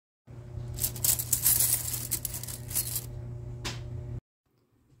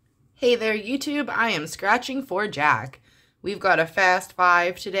Hey there, YouTube. I am scratching for Jack. We've got a Fast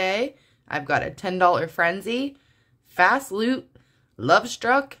 5 today. I've got a $10 Frenzy, Fast Loot, Love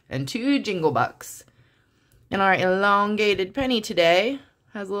Struck, and 2 Jingle Bucks. And our elongated penny today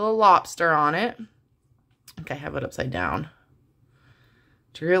has a little lobster on it. Okay, I have it upside down.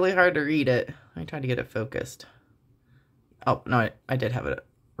 It's really hard to read it. I tried to get it focused. Oh, no, I did have it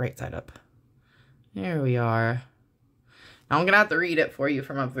right side up. There we are. Now I'm going to have to read it for you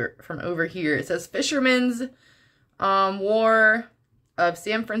from over here. It says Fisherman's War of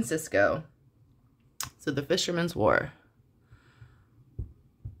San Francisco. So the Fisherman's War.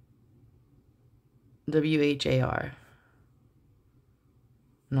 W-H-A-R.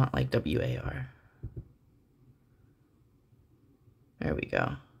 Not like W-A-R. There we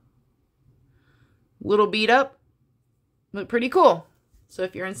go. Little beat up, but pretty cool. So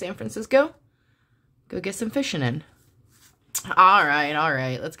if you're in San Francisco, go get some fishing in. All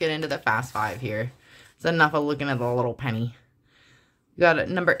right. Let's get into the Fast 5 here. It's enough of looking at the little penny. We got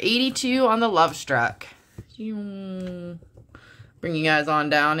number 82 on the Love Struck. Bring you guys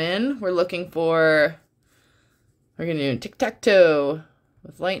on down in. We're going to do tic-tac-toe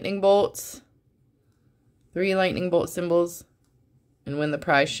with lightning bolts. 3 lightning bolt symbols. And win the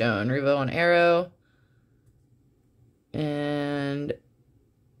prize shown. Reveal an arrow. And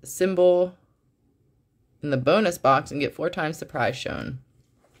a symbol in the bonus box and get 4 times the prize shown.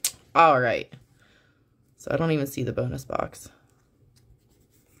 All right. So I don't even see the bonus box.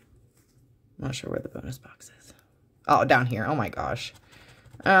 I'm not sure where the bonus box is. Oh, down here. Oh my gosh.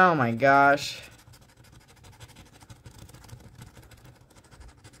 Oh my gosh.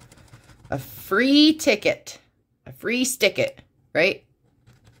 A free ticket. A free sticket, right?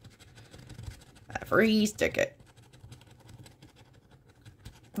 A free sticket.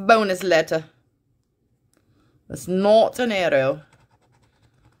 Bonus letter. That's not an arrow.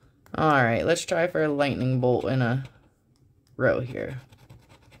 Alright, let's try for a lightning bolt in a row here.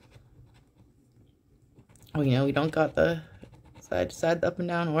 Oh, you know, we don't got the side to side, up and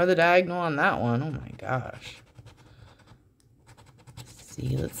down, or the diagonal on that one. Oh my gosh.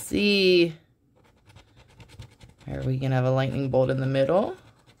 Let's see. Are we gonna have a lightning bolt in the middle?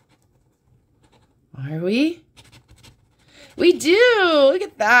 Are we? We do! Look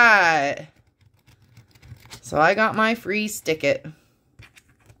at that! So I got my free sticket.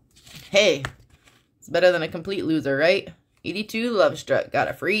 Hey, it's better than a complete loser, right? 82 Love Struck. Got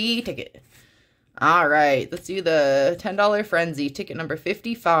a free ticket. All right, let's do the $10 Frenzy. Ticket number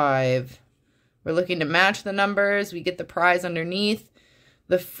 55. We're looking to match the numbers. We get the prize underneath.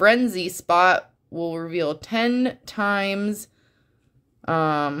 The Frenzy spot will reveal 10 times.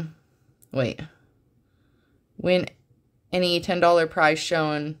 Win any $10 prize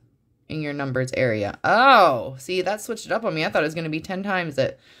shown in your numbers area. Oh, see, that switched it up on me. I thought it was going to be 10 times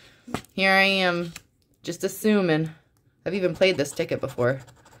it. Here I am, just assuming. I've even played this ticket before.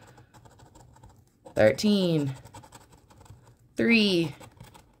 13. 3.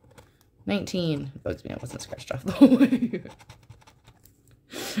 19. It bugs me, I wasn't scratched off the whole way.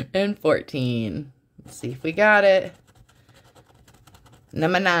 And 14. Let's see if we got it.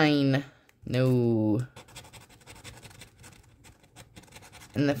 Number 9. No.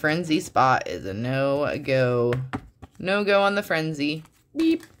 And the Frenzy spot is a no-go. No-go on the Frenzy.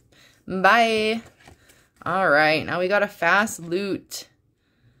 Beep. Bye. Alright, now we got a Fast Loot.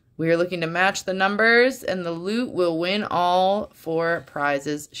 We are looking to match the numbers, and the loot will win all 4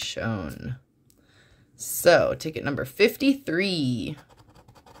 prizes shown. So, ticket number 53.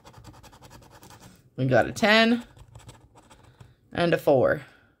 We got a 10 and a 4.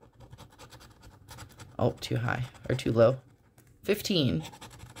 Oh, too high, or too low. 15.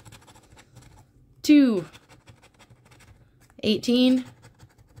 2. 18.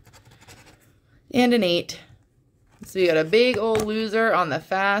 And an 8. So we got a big old loser on the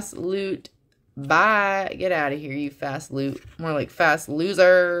Fast Loot. Bye. Get out of here, you Fast Loot. More like Fast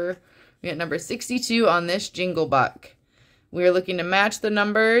Loser. We got number 62 on this Jingle Buck. We are looking to match the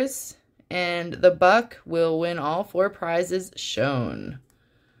numbers, and the buck will win all 4 prizes shown.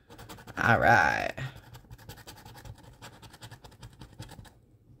 All right.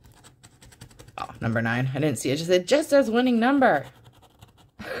 Oh, number 9. I didn't see it. It just says winning number.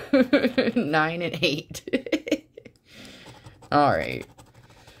 9 and 8. All right.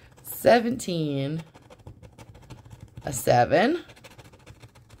 17. A 7.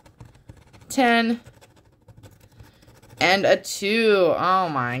 10. And a 2. Oh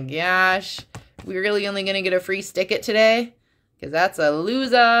my gosh. We're really only going to get a free sticket today? Because that's a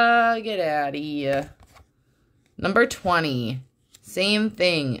loser. Get out of here. Number 20. Same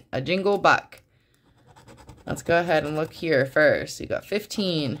thing. A Jingle Buck. Let's go ahead and look here first. You got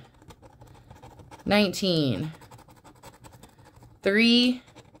 15, 19, 3,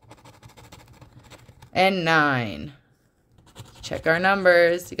 and 9. Check our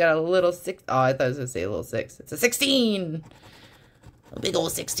numbers. You got a little 6. Oh, I thought I was going to say a little 6. It's a 16. A big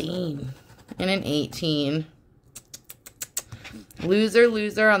old 16. And an 18. Loser,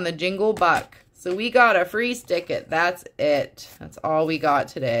 loser on the Jingle Buck. So we got a free sticket. That's it. That's all we got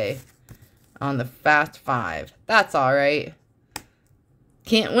today on the Fast 5. That's all right.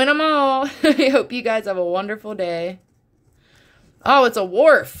 Can't win them all. I hope you guys have a wonderful day. Oh, it's a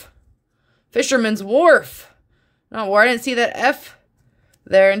wharf. Fisherman's Wharf. No, I didn't see that F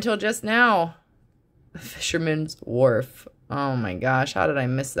there until just now. Fisherman's Wharf. Oh my gosh, how did I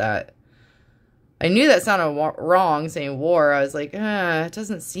miss that? I knew that sounded wrong, saying war. I was like, it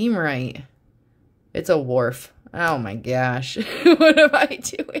doesn't seem right. It's a wharf. Oh my gosh. What am I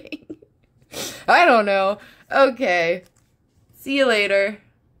doing? I don't know. Okay. See you later.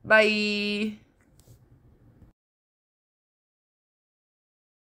 Bye.